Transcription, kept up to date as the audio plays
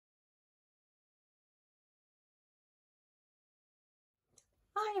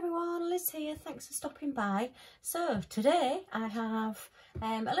Hi everyone, Liz here, thanks for stopping by. So today I have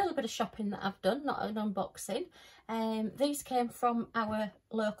a little bit of shopping that I've done, not an unboxing. These came from our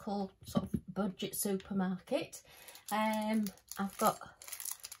local sort of budget supermarket. I've got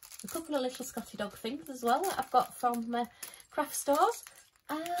a couple of little Scotty dog things as well that I've got from craft stores,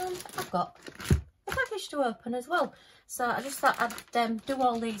 and I've got a package to open as well. So I just thought I'd do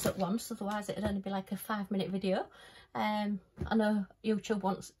all these at once, otherwise it'd only be like a 5-minute video. I know YouTube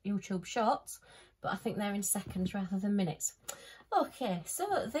wants YouTube shorts, but I think they're in seconds rather than minutes. Okay,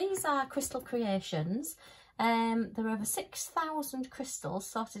 so these are crystal creations. There are over 6,000 crystals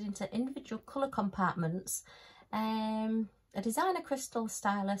sorted into individual colour compartments. A designer crystal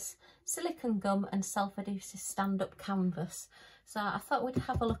stylus, silicone gum and self-adhesive stand-up canvas. So I thought we'd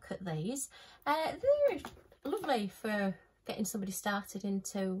have a look at these. They're lovely for getting somebody started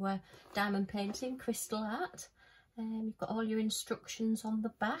into diamond painting, crystal art. You've got all your instructions on the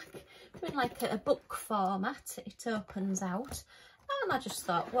back. They're in like a book format, it opens out. And I just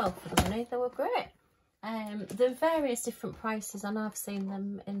thought, well, for the money, they were great. There are various different prices. I know I've seen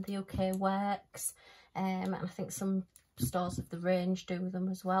them in the UK Works, and I think some stores of the range do them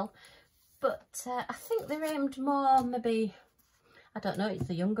as well. But I think they're aimed more, maybe, I don't know, it's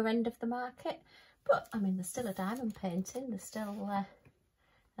the younger end of the market. But, I mean, they're still a diamond painting. They're still a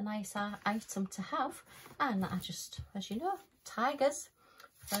nice item to have. And I just, as you know, tigers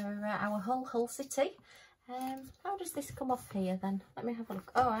for our whole Hull city. How does this come off here then? Let me have a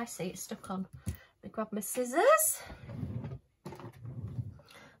look. Oh, I see, it's stuck on. Let me grab my scissors. I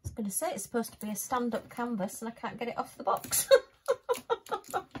was going to say it's supposed to be a stand-up canvas and I can't get it off the box.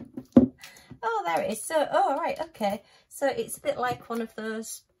 Oh, there it is. So, oh, right, okay. So it's a bit like one of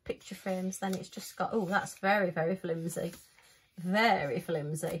those picture frames then. It's just got, oh, that's very, very flimsy. Very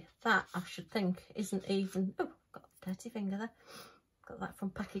flimsy. That, I should think, isn't even, oh, got a dirty finger there. Got that from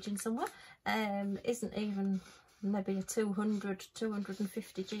packaging somewhere. Isn't even maybe a 200,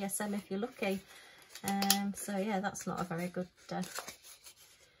 250 GSM if you're lucky. So yeah, that's not a very good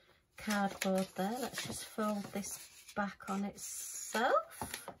cardboard there. Let's just fold this back on itself.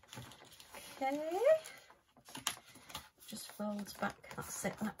 Okay. Just folds back, that's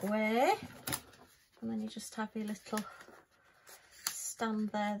it, that way. And then you just have your little stand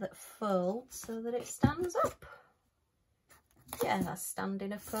there that folds so that it stands up. Yeah, that's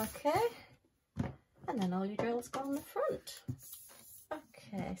standing up okay. And then all your drills go on the front.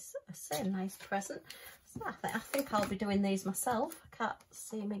 Okay, so I say nice present. So I think I'll be doing these myself. I can't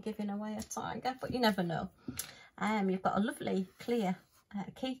see me giving away a tiger, but you never know. You've got a lovely clear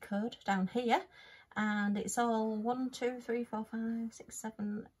key code down here, and it's all 1, 2, 3, 4, 5, 6,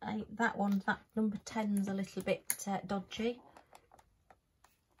 7, 8. That one, that number 10's a little bit dodgy.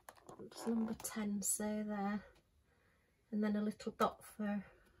 What does number 10 say there? And then a little dot for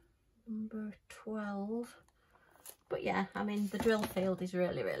number 12. But yeah, I mean, the drill field is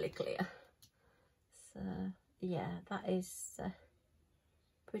really, really clear. So yeah, that is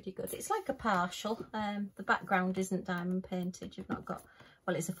pretty good. It's like a partial. The background isn't diamond painted. You've not got,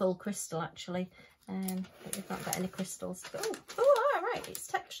 well, it's a full crystal actually, but you've not got any crystals. Oh, all right, it's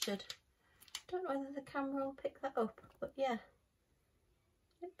textured. Don't know whether the camera will pick that up, but yeah,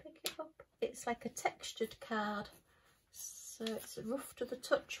 pick it up. It's like a textured card, so it's rough to the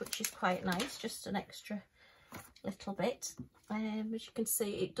touch, which is quite nice. Just an extra little bit. As you can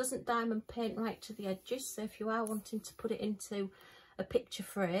see, it doesn't diamond paint right to the edges, so if you are wanting to put it into a picture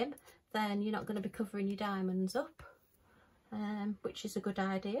frame, then you're not going to be covering your diamonds up, which is a good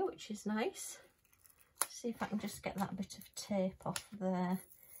idea, which is nice. See if I can just get that bit of tape off there.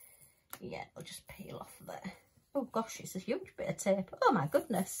 Yeah, it'll just peel off there. Oh gosh, it's a huge bit of tape. Oh my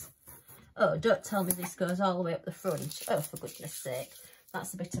goodness. Oh, don't tell me this goes all the way up the front. Oh, for goodness sake.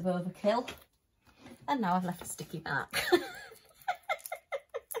 That's a bit of overkill. And now I've left a sticky mark.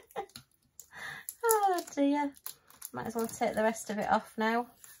 Oh dear. Might as well take the rest of it off now.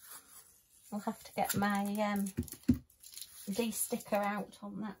 I'll have to get my de-sticker out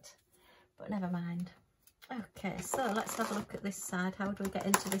on that. But never mind. Okay, so let's have a look at this side. How do we get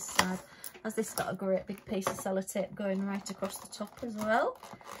into this side? Has this got a great big piece of sellotape going right across the top as well?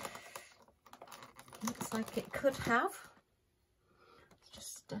 Looks like it could have. Let's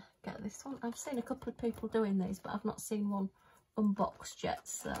just get this one. I've seen a couple of people doing these, but I've not seen one unboxed yet,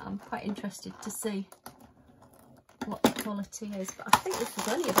 so I'm quite interested to see what the quality is. But I think this was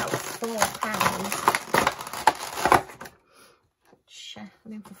only about £4. Which, I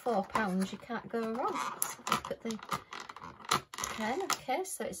mean, for £4 you can't go wrong. Let's look at the pen. Okay,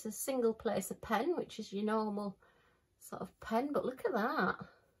 so it's a single placer pen, which is your normal sort of pen, but look at that.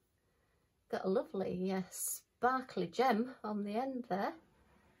 Got a lovely sparkly gem on the end there.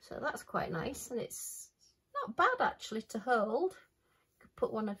 So that's quite nice, and it's not bad actually to hold. You could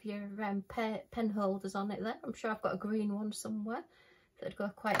put one of your pen holders on it there. I'm sure I've got a green one somewhere that'd go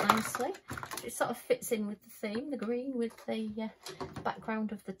quite nicely. It sort of fits in with the theme, the green with the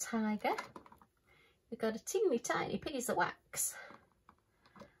background of the tiger. We've got a teeny tiny piece of wax,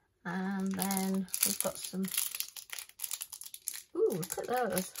 and then we've got some, ooh, look at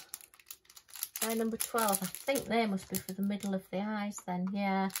those. Eye number 12, I think they must be for the middle of the eyes then,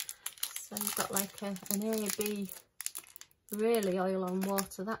 yeah. So you've got like an A-B, really oil on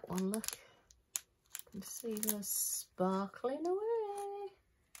water, that one, look. You can see those sparkling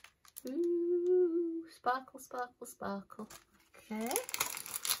away. Ooh, sparkle, sparkle, sparkle. Okay.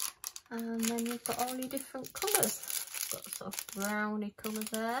 And then you've got all your different colours. Got sort of browny colour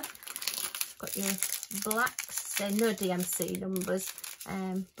there. You've got your blacks, no DMC numbers.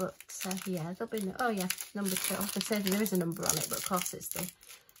 But yeah, there'll be no, oh yeah, number 2. I was going to say there is a number on it, but of course it's the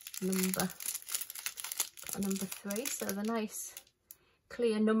number. Got a number 3, so the nice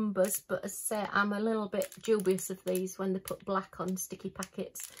clear numbers. But as I say, I'm a little bit dubious of these when they put black on sticky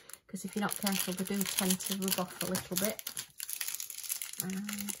packets, because if you're not careful, they do tend to rub off a little bit. And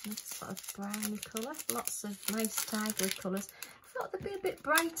this sort of browny colour, lots of nice tiger colours. I thought there'd be a bit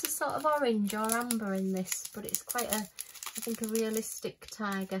brighter sort of orange or amber in this, but it's quite a, I think, a realistic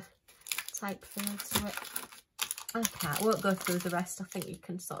tiger type feel to it. Okay, I won't go through the rest. I think you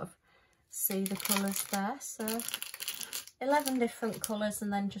can sort of see the colours there. So 11 different colours,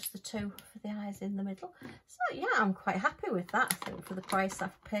 and then just the 2 for the eyes in the middle. So yeah, I'm quite happy with that, I think, for the price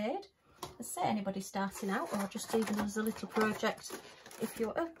I've paid. As I say, anybody starting out, or just even as a little project, if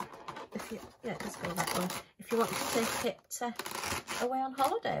you yeah, just go that way. If you want to take it away on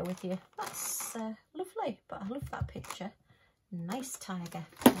holiday with you, that's lovely. But I love that picture. Nice tiger.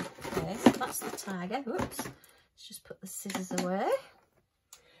 Okay, so that's the tiger. Oops, let's just put the scissors away.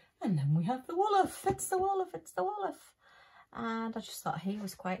 And then we have the Wolof. It's the Wolof, it's the Wolof. And I just thought he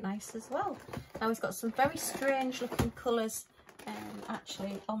was quite nice as well. Now he's got some very strange looking colours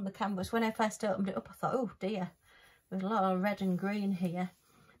actually on the canvas. When I first opened it up, I thought, oh dear, there's a lot of red and green here.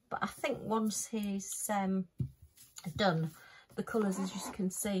 But I think once he's done, the colours, as you can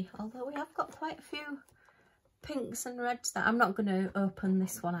see, although we have got quite a few pinks and reds that I'm not going to open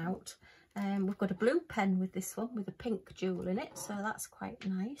this one out. We've got a blue pen with this one with a pink jewel in it, so that's quite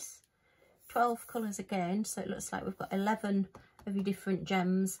nice. 12 colours again, so it looks like we've got 11 of your different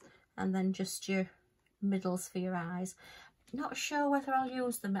gems, and then just your middles for your eyes. Not sure whether I'll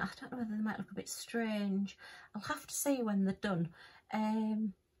use them. I don't know whether they might look a bit strange. I'll have to see when they're done.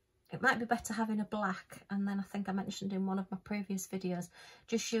 It might be better having a black, and then I think I mentioned in one of my previous videos,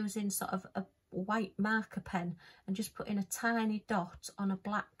 just using sort of a white marker pen and just putting a tiny dot on a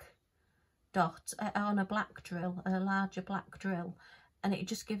black dot, on a black drill, a larger black drill, and it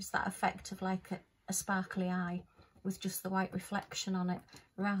just gives that effect of like a sparkly eye with just the white reflection on it,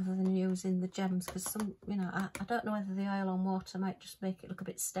 rather than using the gems, because some, you know, I don't know whether the oil on water might just make it look a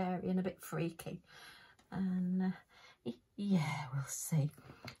bit starey and a bit freaky. And yeah, we'll see.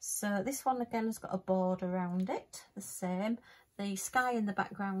 So this one again has got a border around it, the same. The sky in the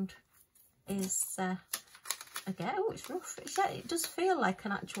background is again, oh, it's rough. It does feel like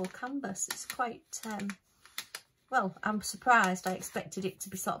an actual canvas. It's quite well, I'm surprised. I expected it to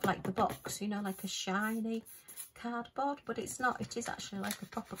be sort of like the box, you know, like a shiny cardboard, but it's not. It is actually like a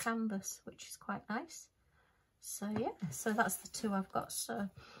proper canvas, which is quite nice. So yeah, so that's the 2 I've got. So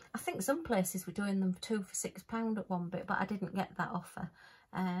I think some places were doing them 2 for £6 at one bit, but I didn't get that offer.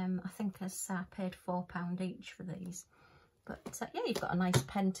 I think I paid £4 each for these. But yeah, you've got a nice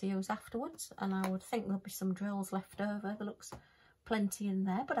pen to use afterwards, and I would think there'll be some drills left over. There looks plenty in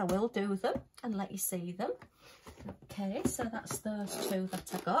there, but I will do them and let you see them. Okay, so that's those 2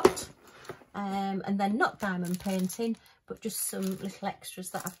 that I got. And then not diamond painting, but just some little extras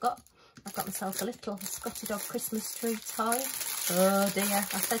that I've got. I've got myself a little Scotty dog Christmas tree toy. Oh dear,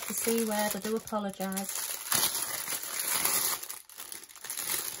 I said the C word, I do apologise.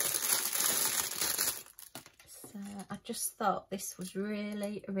 So I just thought this was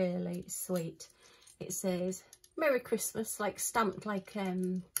really, really sweet. It says, Merry Christmas, like stamped like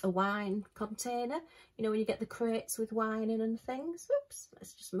a wine container. You know, when you get the crates with wine in and things. Oops,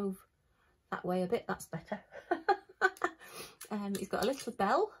 let's just move that way a bit, that's better. He's got a little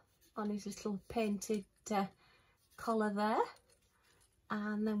bell on his little painted collar there,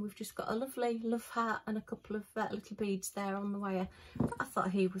 and then we've just got a lovely love heart and a couple of little beads there on the wire. But I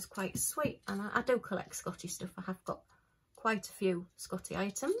thought he was quite sweet, and I do collect Scotty stuff. I have got quite a few Scotty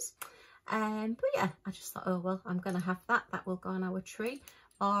items, but yeah, I just thought, oh well, I'm gonna have that will go on our tree,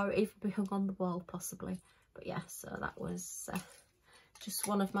 or even be hung on the wall possibly. But yeah, so that was just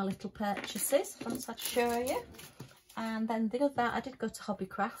one of my little purchases, I thought I'd show you. And then the other, I did go to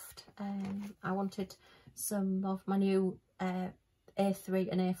Hobbycraft. I wanted some of my new A3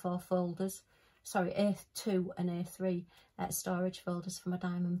 and A4 folders, sorry, A2 and A3 storage folders for my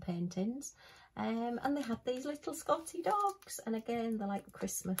diamond paintings. And they had these little Scotty dogs, and again they're like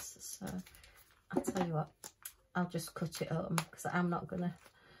Christmas, so I'll tell you what, I'll just cut it open because I'm not gonna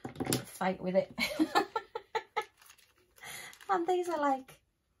fight with it. And these are like,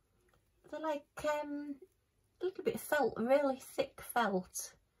 they're like a little bit felt, really thick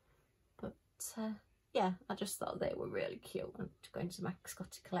felt, but yeah, I just thought they were really cute and to go into my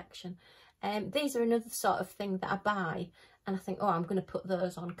Scotty collection. These are another sort of thing that I buy and I think, oh, I'm going to put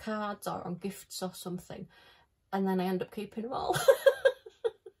those on cards or on gifts or something, and then I end up keeping them all.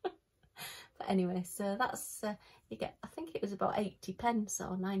 But anyway, so that's, you get, I think it was about 80p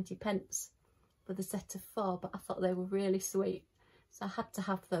or 90p for the set of 4, but I thought they were really sweet. So I had to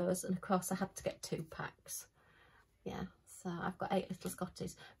have those, and of course I had to get 2 packs. Yeah, so I've got 8 little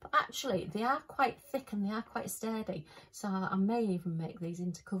Scotties. But actually, they are quite thick and they are quite sturdy, so I may even make these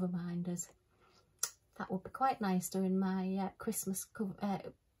into cover minders. That would be quite nice doing my Christmas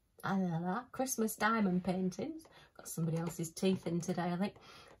Christmas diamond paintings. Got somebody else's teeth in today, I think.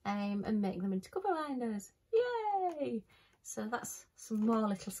 And make them into cover minders. Yay! So that's some more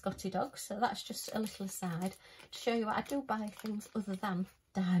little Scotty dogs. So that's just a little aside to show you what I do buy things other than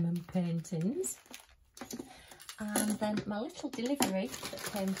diamond paintings. And then my little delivery that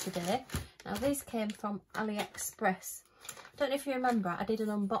came today. Now these came from AliExpress. I don't know if you remember, I did an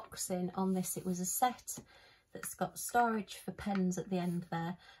unboxing on this. It was a set that's got storage for pens at the end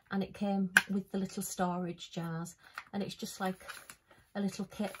there, and it came with the little storage jars, and it's just like a little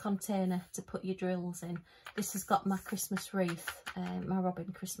kit container to put your drills in. This has got my Christmas wreath, my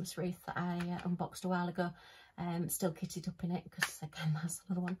Robin Christmas wreath that I unboxed a while ago, still kitted up in it because again that's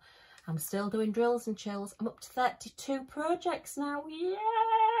another one. I'm still doing drills and chills. I'm up to 32 projects now, yay!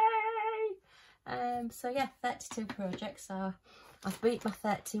 So yeah, 32 projects. So I've beat my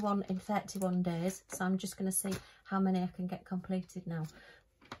 31 in 31 days, so I'm just going to see how many I can get completed now.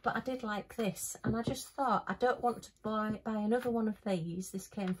 But I did like this, and I just thought I don't want to buy another one of these. This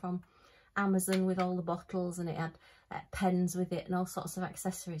came from Amazon with all the bottles, and it had pens with it and all sorts of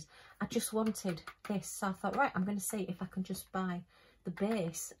accessories. I just wanted this, so I thought, right, I'm going to see if I can just buy the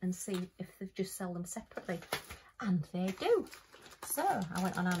base and see if they just sell them separately, and they do. So I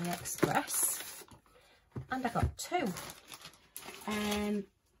went on AliExpress and I got 2.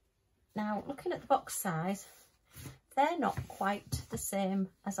 Now looking at the box size, they're not quite the same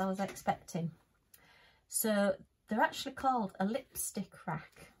as I was expecting. So they're actually called a lipstick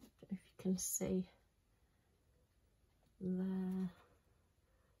rack. I don't know if you can see there.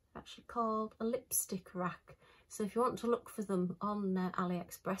 Actually called a lipstick rack. So if you want to look for them on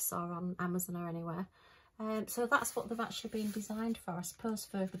AliExpress or on Amazon or anywhere, so that's what they've actually been designed for, I suppose,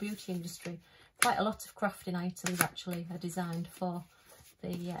 for the beauty industry. Quite a lot of crafting items actually are designed for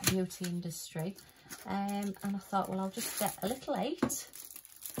the beauty industry. And I thought, well, I'll just get a little 8.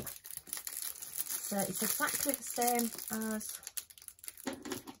 So it's exactly the same as,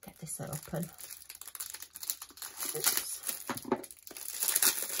 get this open. Oops.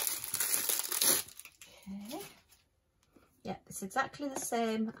 Okay. Yeah, it's exactly the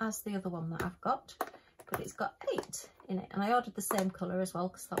same as the other one that I've got, but it's got 8 in it. And I ordered the same colour as well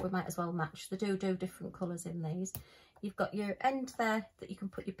because I thought we might as well match. They do different colours in these. You've got your end there that you can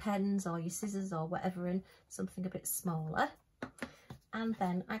put your pens or your scissors or whatever in, something a bit smaller. And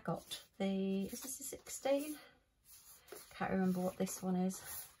then I got the, is this a 16? Can't remember what this one is.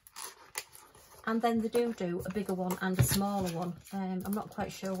 And then they do a bigger one and a smaller one. I'm not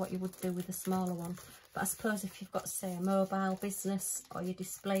quite sure what you would do with a smaller one, but I suppose if you've got, say, a mobile business or you're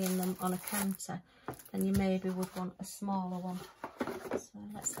displaying them on a counter, then you maybe would want a smaller one. So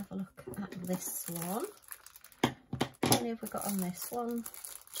let's have a look at this one. How many have we got on this? 1,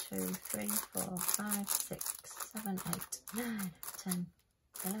 2, 3, 4, 5, 6, 7, 8, 9, 10,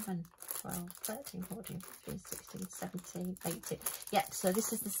 11, 12, 13, 14, 15, 16, 17, 18. Yeah, so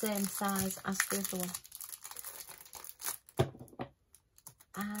this is the same size as the other one.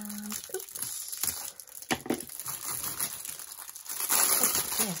 And, oops.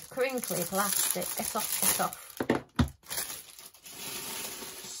 Oh, yeah, crinkly plastic. It's off, it's off.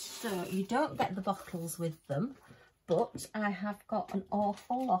 So you don't get the bottles with them, but I have got an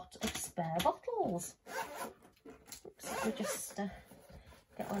awful lot of spare bottles. Oops, let me just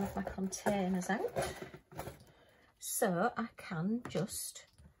get one of my containers out. So I can just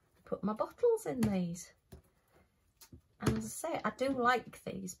put my bottles in these. And as I say, I do like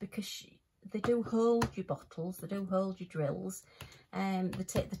these because they do hold your bottles, they do hold your drills. They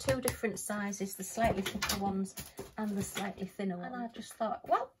take the two different sizes, the slightly thicker ones and the slightly thinner ones. And I just thought,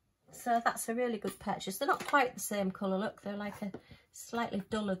 well, so that's a really good purchase. They're not quite the same colour, look, they're like a slightly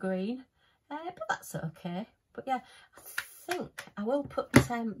duller green, but that's okay. But yeah, I think I will put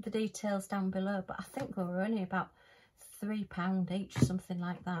the details down below, but I think they were only about £3 each, something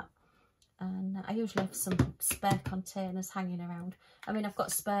like that. And I usually have some spare containers hanging around. I mean, I've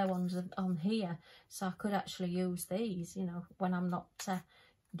got spare ones on here, so I could actually use these, you know, when I'm not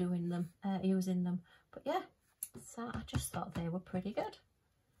doing them, using them. But yeah, so I just thought they were pretty good.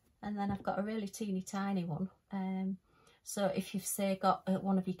 And then I've got a really teeny tiny one. So if you've, say, got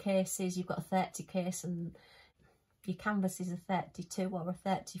one of your cases, you've got a 30 case and your canvas is a 32 or a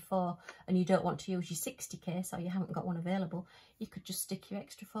 34 and you don't want to use your 60 case, or you haven't got one available, you could just stick your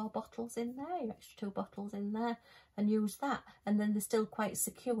extra 4 bottles in there, your extra 2 bottles in there, and use that. And then they're still quite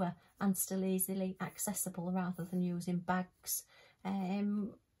secure and still easily accessible, rather than using bags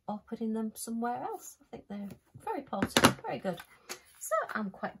or putting them somewhere else. I think they're very portable, very good. So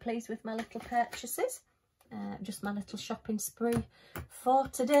I'm quite pleased with my little purchases. Just my little shopping spree for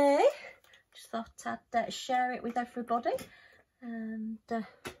today. Just thought I'd share it with everybody and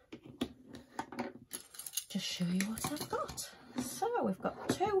just show you what I've got. So we've got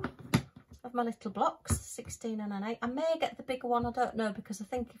 2 of my little blocks, 16 and an 8. I may get the bigger one, I don't know, because I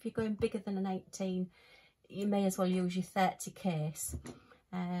think if you're going bigger than an 18, you may as well use your 30 case.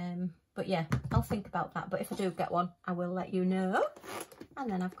 But yeah, I'll think about that. But if I do get one, I will let you know. And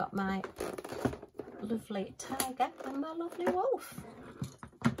then I've got my lovely tiger and my lovely wolf.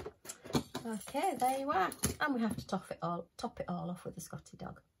 Okay, there you are. And we have to top it all off with a Scotty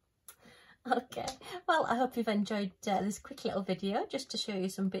dog. Okay, well, I hope you've enjoyed this quick little video just to show you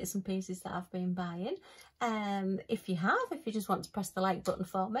some bits and pieces that I've been buying. If you just want to press the like button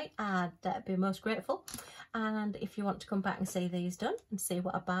for me, I'd be most grateful. And if you want to come back and see these done and see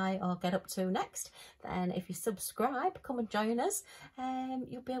what I buy or get up to next, then if you subscribe, come and join us.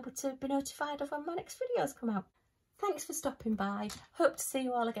 You'll be able to be notified of when my next videos come out. Thanks for stopping by. Hope to see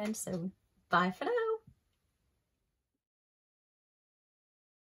you all again soon. Bye for now.